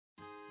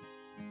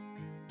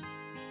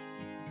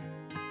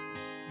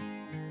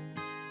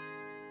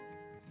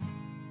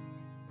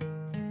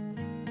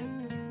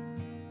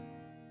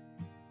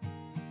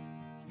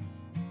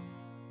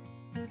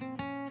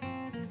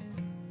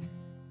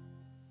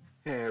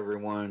Hey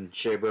everyone,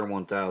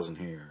 ShabeR1000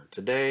 here.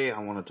 Today I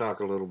want to talk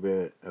a little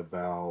bit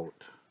about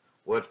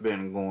what's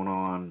been going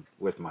on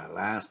with my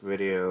last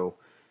video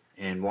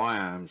and why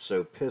I'm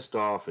so pissed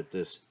off at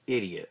this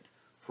idiot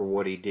for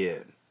what he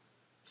did.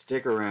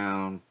 Stick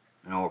around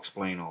and I'll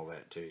explain all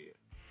that to you.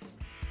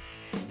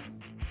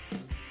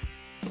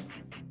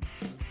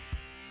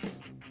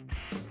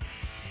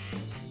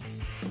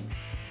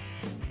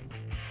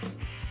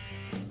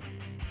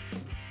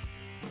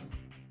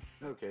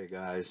 Okay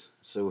guys,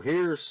 so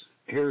here's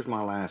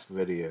my last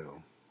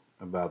video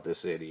about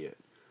this idiot.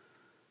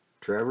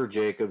 Trevor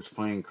Jacobs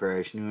plane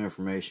crash, new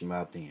information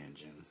about the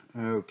engine.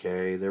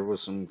 Okay, there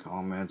was some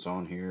comments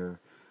on here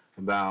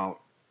about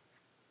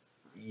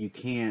you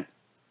can't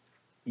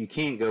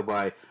go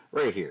by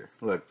right here.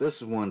 Look,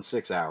 this is one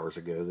 6 hours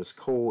ago, this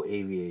Cole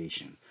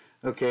Aviation.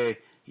 Okay,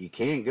 you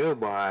can't go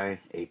by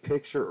a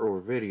picture or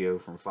video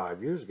from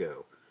 5 years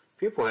ago.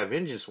 People have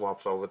engine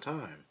swaps all the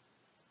time.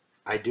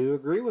 I do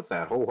agree with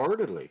that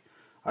wholeheartedly.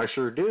 I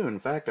sure do. In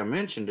fact, I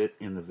mentioned it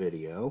in the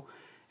video.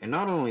 And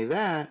not only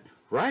that,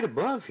 right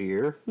above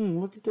here,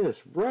 look at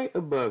this, right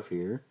above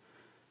here,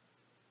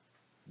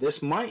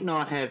 this might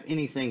not have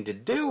anything to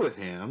do with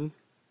him,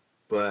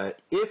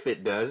 but if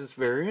it does, it's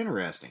very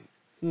interesting.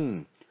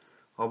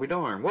 I'll be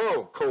darned.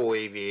 Whoa, Cole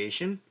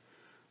Aviation.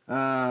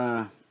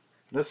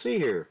 Let's see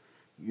here.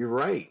 You're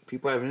right.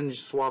 People have engine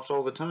swaps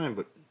all the time,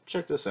 but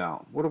check this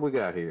out. What do we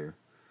got here?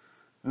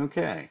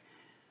 Okay.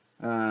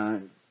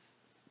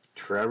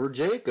 Trevor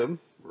Jacob,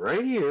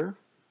 right here.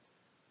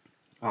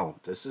 Oh,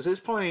 this is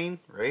his plane,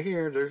 right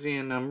here. There's the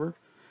N number.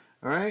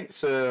 Alright,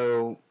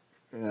 so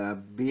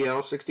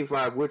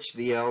BL65, which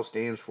the L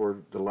stands for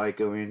the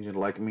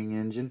Lycoming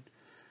engine.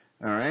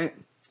 Alright.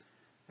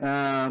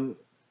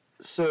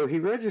 So he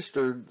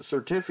registered the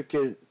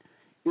certificate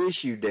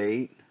issue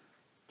date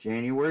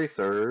January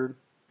 3rd,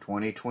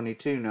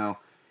 2022. Now,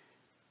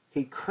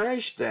 he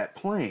crashed that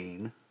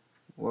plane,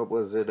 what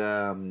was it,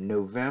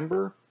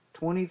 November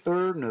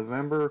 23rd,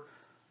 November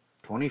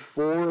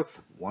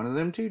 24th, one of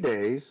them 2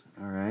 days.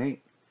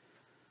 Alright.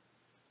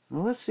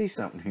 Well, let's see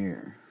something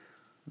here.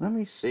 Let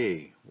me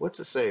see. What's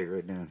it say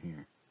right down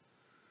here?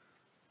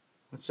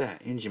 What's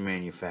that? Engine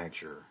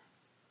manufacturer.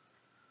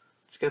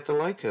 It's got the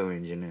Lyco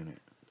engine in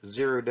it. The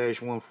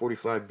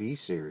 0-145B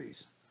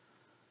series.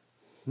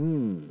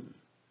 Now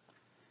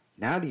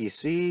do you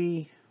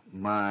see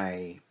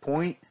my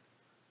point?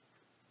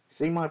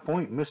 See my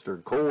point,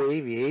 Mr. Cole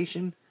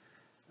Aviation?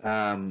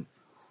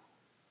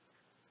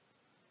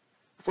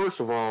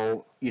 First of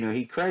all,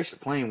 he crashed the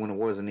plane when it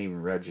wasn't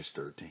even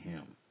registered to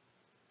him.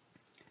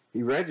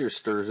 He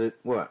registers it,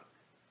 what,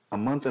 a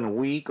month and a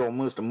week,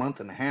 almost a month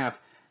and a half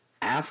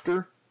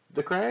after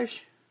the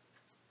crash?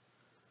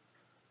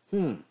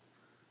 That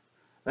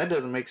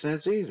doesn't make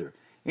sense either.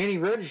 And he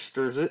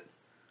registers it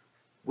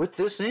with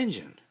this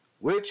engine,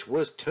 which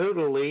was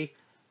totally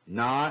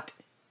not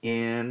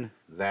in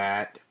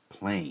that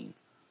plane.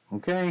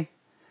 Okay?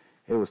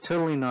 It was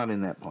totally not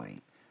in that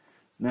plane.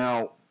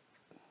 Now,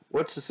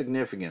 what's the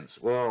significance?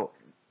 Well,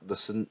 the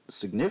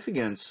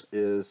significance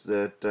is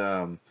that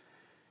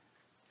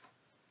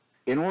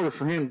in order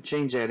for him to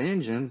change that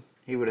engine,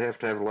 he would have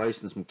to have a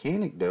licensed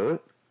mechanic do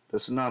it.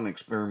 This is not an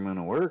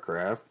experimental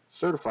aircraft,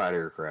 certified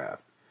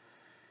aircraft.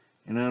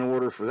 And in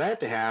order for that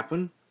to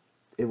happen,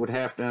 it would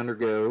have to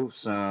undergo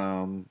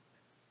some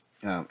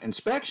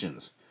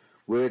inspections,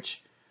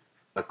 which,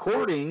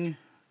 according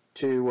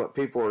to what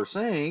people are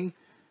saying,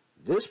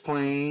 this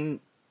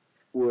plane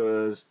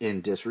was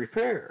in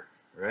disrepair.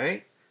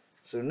 Right?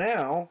 So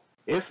now,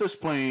 if this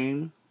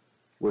plane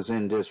was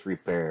in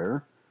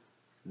disrepair,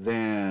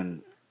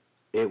 then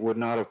it would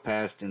not have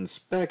passed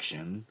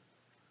inspection.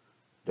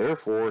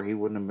 Therefore, he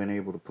wouldn't have been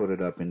able to put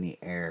it up in the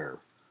air.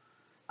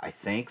 I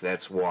think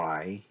that's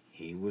why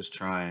he was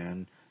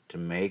trying to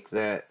make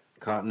that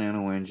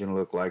Continental engine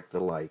look like the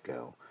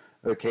Lyco.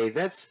 Okay,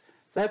 that's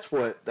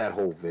what that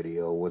whole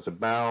video was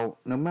about.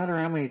 No matter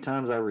how many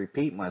times I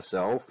repeat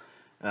myself,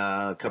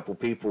 a couple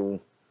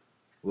people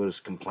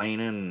was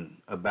complaining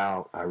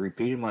about I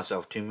repeated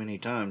myself too many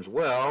times.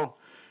 Well,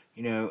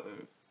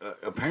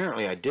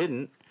 apparently I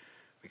didn't,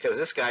 because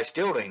this guy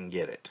still didn't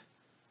get it.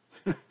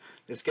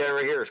 This guy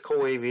right here is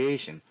Cole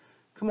Aviation.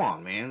 Come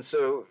on, man.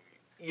 So,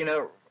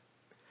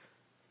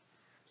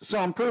 so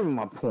I'm proving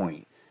my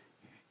point.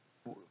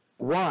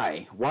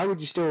 Why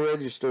would you still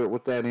register it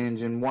with that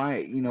engine?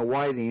 Why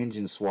the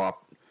engine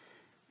swap?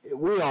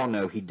 We all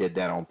know he did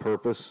that on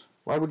purpose.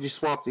 Why would you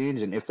swap the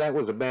engine? If that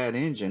was a bad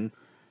engine,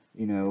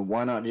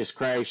 why not just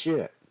crash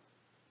it?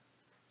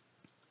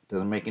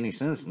 Doesn't make any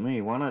sense to me.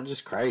 Why not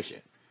just crash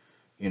it?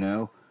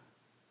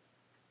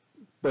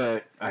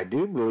 But I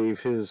do believe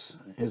his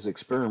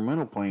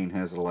experimental plane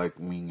has a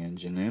Lycoming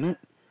engine in it,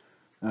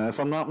 if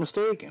I'm not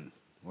mistaken.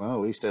 Well, at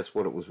least that's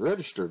what it was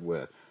registered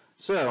with.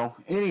 So,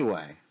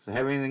 anyway, does it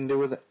have anything to do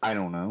with it? I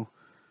don't know.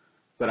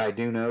 But I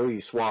do know he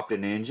swapped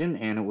an engine,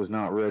 and it was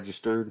not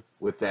registered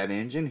with that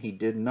engine. He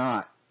did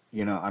not,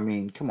 I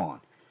mean, come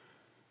on.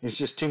 There's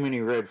just too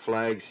many red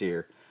flags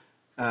here.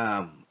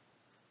 Why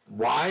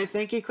I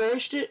think he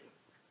crashed it?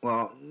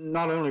 Well,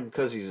 not only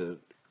because he's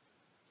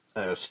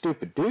a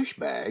stupid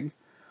douchebag.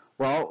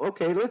 Well,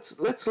 okay, let's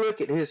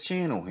look at his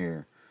channel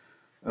here.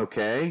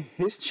 Okay,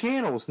 his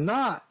channel's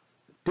not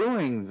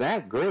doing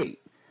that great.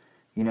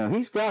 You know,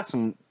 he's got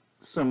some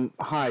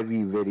high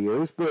view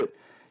videos, but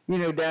you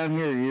know, down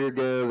here a year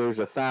ago, there's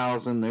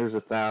 1,000, there's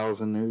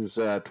 1,000,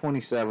 there's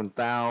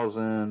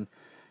 27,000.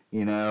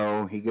 You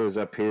know, he goes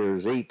up here,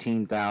 there's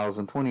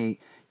 18,000, 20.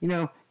 You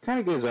know, kind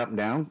of goes up and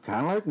down,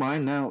 kind of like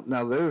mine. Now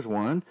there's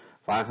one,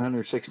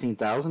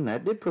 516,000.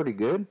 That did pretty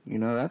good. You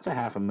know, that's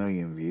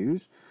 500,000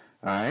 views.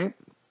 All right.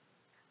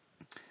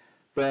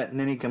 But and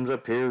then he comes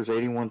up here, there's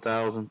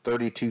 81,000,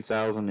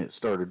 32,000. It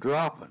started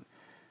dropping.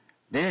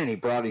 Then he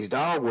brought his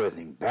dog with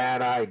him.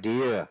 Bad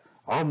idea.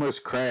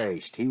 Almost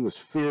crashed. He was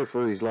feared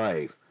for his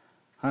life.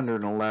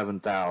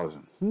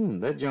 111,000.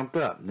 That jumped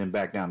up. And then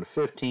back down to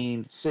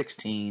 15,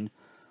 16,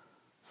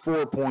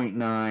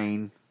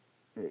 4.9.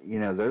 You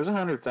know, there's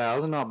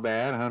 100,000. Not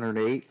bad.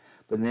 108.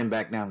 But then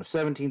back down to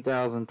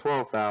 17,000,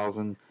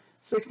 12,000,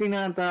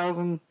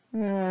 69,000.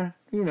 You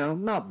know,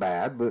 not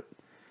bad. But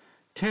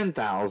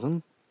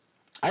 10,000.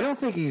 I don't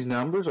think his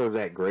numbers are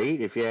that great,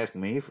 if you ask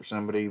me, for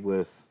somebody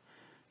with,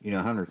 you know,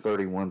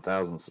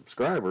 131,000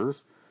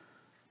 subscribers.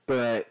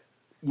 But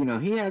you know,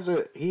 he has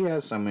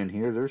some in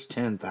here. There's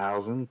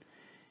 10,000.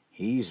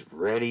 He's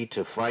ready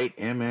to fight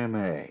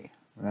MMA.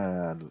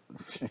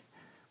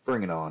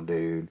 Bring it on,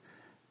 dude.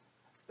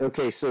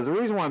 Okay, so the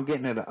reason why I'm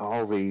getting at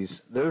all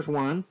these, there's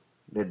one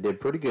that did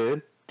pretty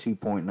good,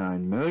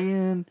 2.9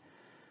 million.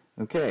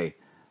 Okay,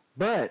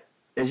 but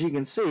as you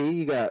can see,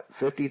 you got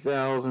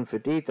 50,000,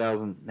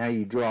 58,000. Now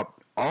you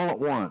dropped all at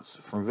once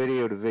from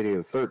video to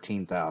video,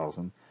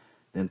 13,000,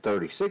 then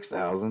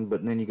 36,000,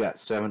 but then you got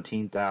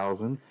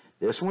 17,000.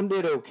 This one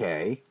did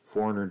okay,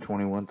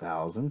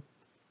 421,000.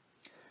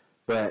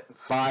 But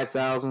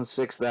 5,000,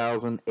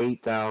 6,000,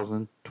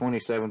 8,000,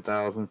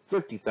 27,000,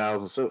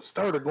 50,000. So it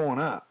started going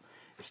up.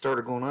 It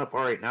started going up.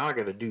 All right, now I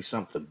got to do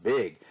something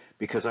big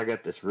because I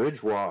got this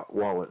Ridge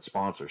Wallet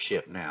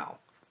sponsorship now.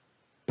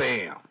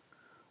 Bam.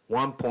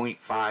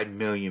 1.5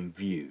 million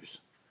views.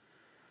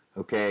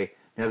 Okay.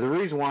 Now the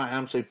reason why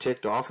I'm so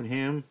ticked off at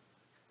him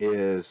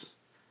is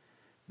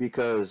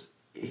because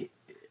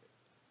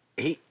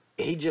he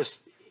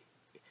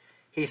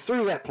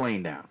threw that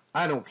plane down.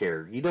 I don't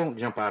care. You don't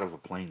jump out of a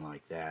plane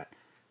like that.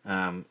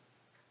 In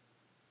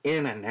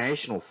a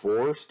national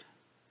forest,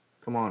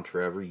 come on,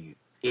 Trevor, you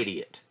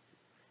idiot.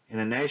 In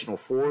a national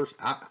forest,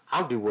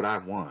 I'll do what I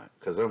want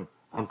because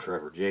I'm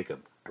Trevor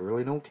Jacob. I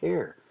really don't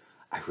care.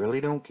 I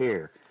really don't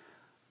care.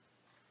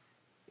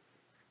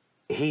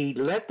 He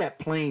let that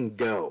plane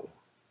go.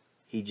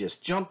 He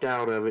just jumped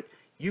out of it.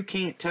 You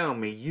can't tell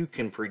me you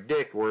can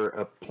predict where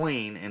a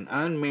plane, an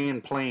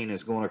unmanned plane,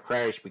 is going to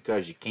crash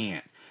because you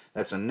can't.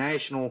 That's in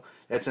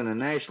a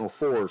national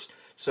forest.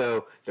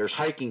 So there's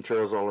hiking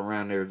trails all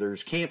around there.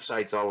 There's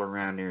campsites all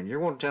around there. And you're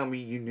going to tell me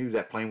you knew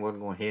that plane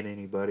wasn't going to hit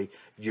anybody?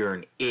 You're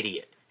an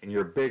idiot. And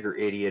you're a bigger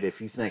idiot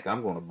if you think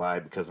I'm going to buy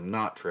it because I'm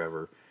not,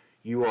 Trevor.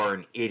 You are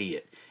an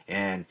idiot.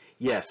 And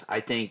yes, I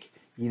think,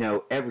 you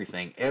know, every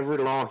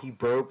law he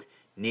broke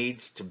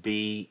needs to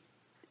be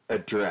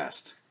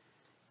addressed.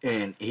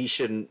 And he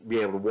shouldn't be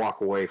able to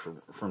walk away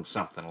from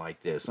something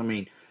like this. I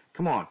mean,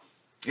 come on.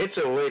 It's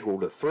illegal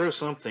to throw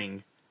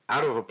something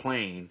out of a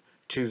plane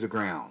to the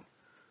ground.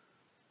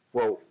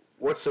 Well,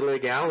 what's the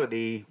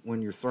legality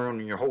when you're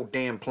throwing your whole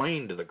damn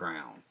plane to the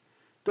ground?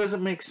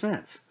 Doesn't make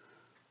sense.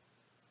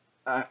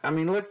 I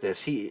mean, look at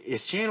this.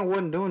 His channel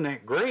wasn't doing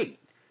that great.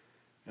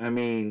 I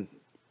mean,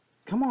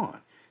 come on.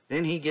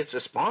 Then he gets a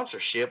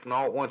sponsorship and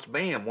all at once,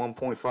 bam,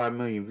 1.5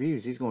 million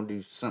views. He's going to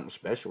do something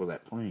special with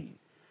that plane.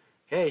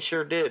 Yeah, he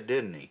sure did,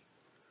 didn't he?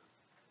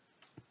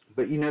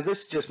 But, you know,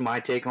 this is just my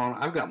take on it.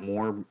 I've got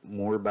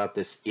more about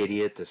this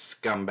idiot, this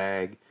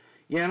scumbag.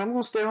 Yeah, and I'm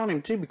going to stay on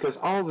him, too, because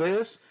all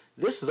this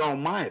is all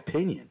my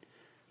opinion.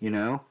 You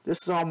know?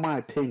 This is all my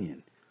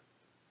opinion.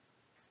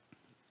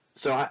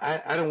 So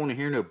I don't want to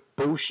hear no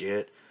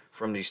bullshit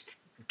from these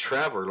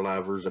Trevor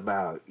lovers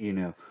about, you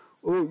know,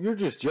 oh, you're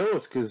just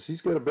jealous because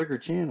he's got a bigger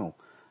channel.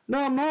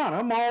 No, I'm not.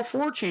 I'm all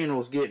for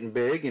channels getting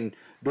big and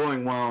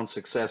doing well and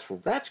successful.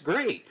 That's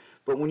great.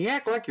 But when you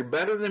act like you're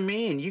better than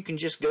me and you can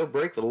just go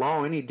break the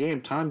law any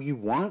damn time you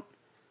want,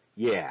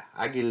 yeah,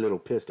 I get a little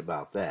pissed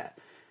about that.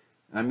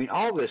 I mean,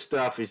 all this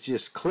stuff is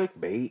just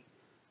clickbait,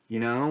 you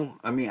know?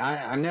 I mean,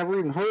 I never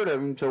even heard of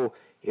him until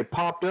it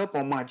popped up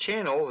on my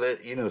channel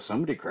that, you know,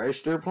 somebody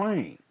crashed their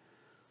plane.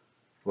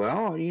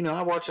 Well, you know,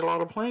 I watch a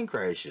lot of plane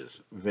crashes,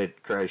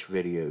 crash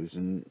videos,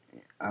 and,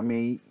 I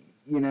mean,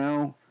 you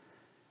know,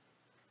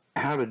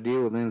 how to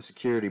deal with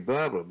insecurity,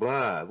 blah, blah,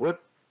 blah.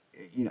 What,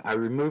 you know, I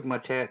removed my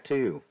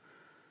tattoo.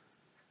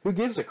 Who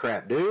gives a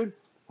crap, dude?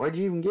 Why'd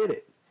you even get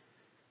it?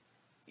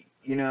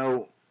 You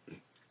know,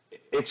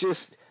 it's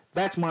just,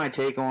 that's my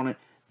take on it.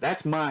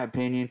 That's my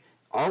opinion.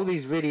 All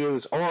these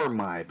videos are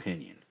my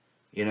opinion,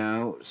 you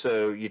know?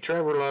 So, you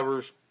Trevor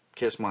lovers,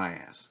 kiss my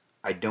ass.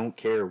 I don't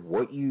care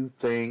what you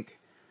think.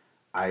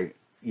 I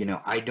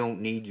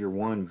don't need your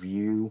one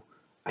view.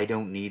 I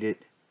don't need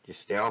it. Just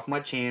stay off my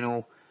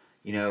channel.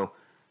 You know,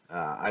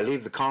 I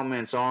leave the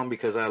comments on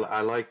because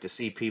I like to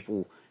see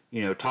people,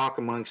 talk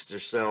amongst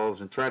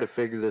themselves and try to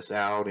figure this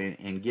out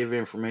and give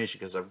information,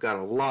 because I've got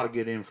a lot of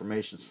good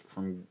information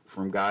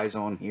from guys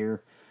on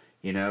here.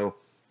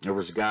 There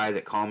was a guy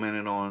that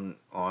commented on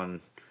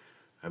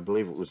I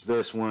believe it was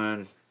this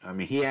one. I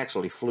mean, he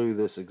actually flew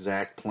this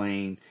exact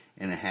plane,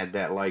 and it had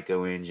that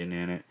Lyco engine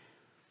in it.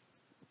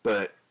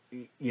 But,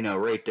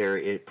 right there,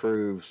 it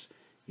proves,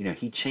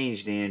 he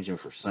changed the engine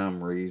for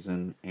some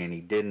reason, and he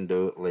didn't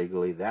do it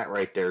legally. That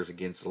right there is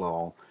against the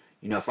law.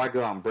 If I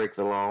go out and break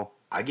the law,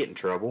 I get in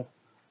trouble.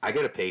 I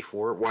got to pay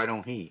for it. Why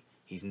don't he?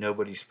 He's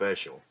nobody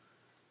special.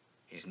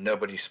 He's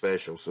nobody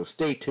special. So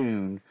stay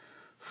tuned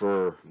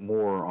for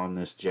more on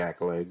this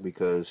jackleg,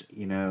 because,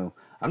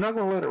 I'm not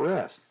going to let it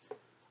rest.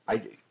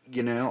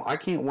 I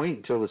can't wait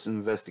until this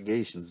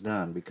investigation's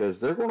done, because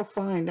they're going to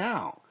find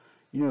out.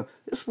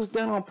 This was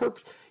done on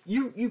purpose.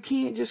 You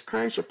can't just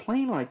crash a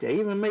plane like that.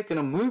 Even making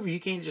a movie, you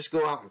can't just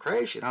go out and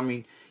crash it. I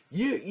mean,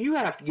 you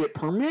have to get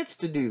permits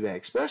to do that,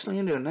 especially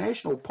into a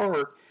national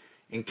park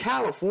in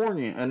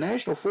California, a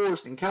national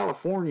forest in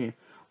California,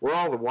 where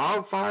all the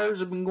wildfires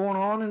have been going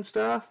on and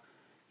stuff.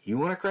 You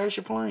want to crash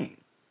a plane?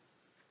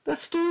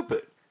 That's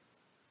stupid.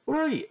 What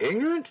are you,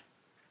 ignorant?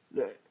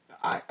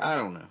 I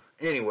don't know.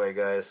 Anyway,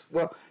 guys,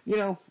 well,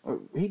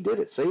 he did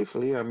it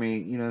safely. I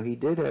mean, he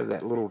did have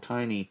that little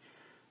tiny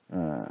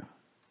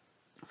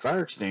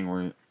fire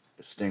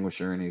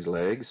extinguisher in his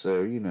leg,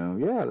 so,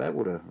 yeah, that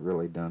would have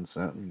really done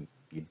something,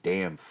 you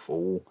damn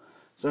fool.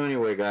 So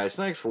anyway, guys,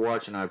 thanks for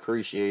watching. I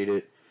appreciate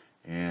it,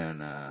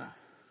 and,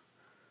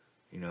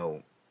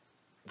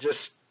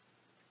 just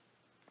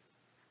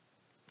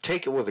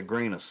take it with a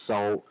grain of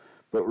salt,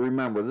 but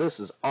remember, this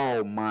is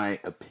all my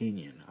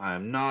opinion. I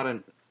am not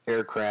an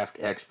aircraft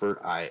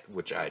expert,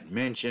 which I had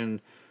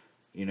mentioned.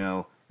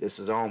 This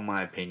is all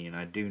my opinion.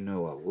 I do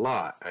know a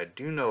lot. I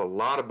do know a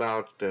lot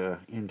about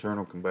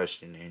internal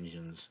combustion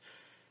engines,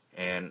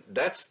 and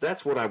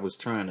that's what I was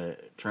trying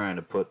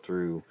to put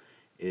through.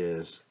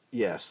 Is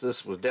yes,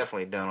 this was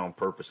definitely done on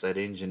purpose. That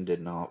engine did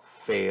not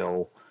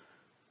fail,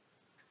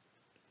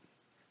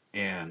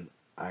 and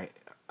I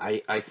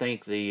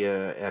think the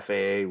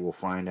FAA will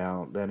find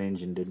out that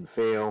engine didn't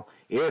fail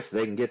if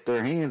they can get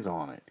their hands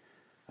on it.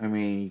 I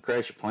mean, you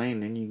crash a plane,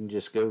 then you can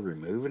just go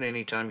remove it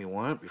anytime you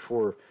want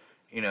before,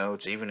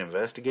 it's even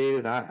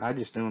investigated. I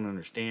just don't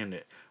understand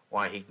it,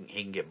 why he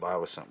can get by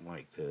with something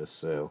like this.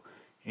 So,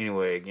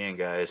 anyway, again,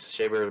 guys,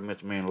 Shea Bear, the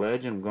Myth, the Man,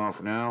 Legend. I'm gone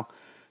for now.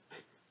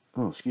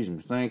 Oh, excuse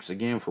me. Thanks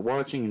again for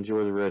watching.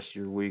 Enjoy the rest of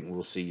your week, and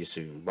we'll see you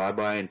soon.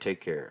 Bye-bye, and take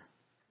care.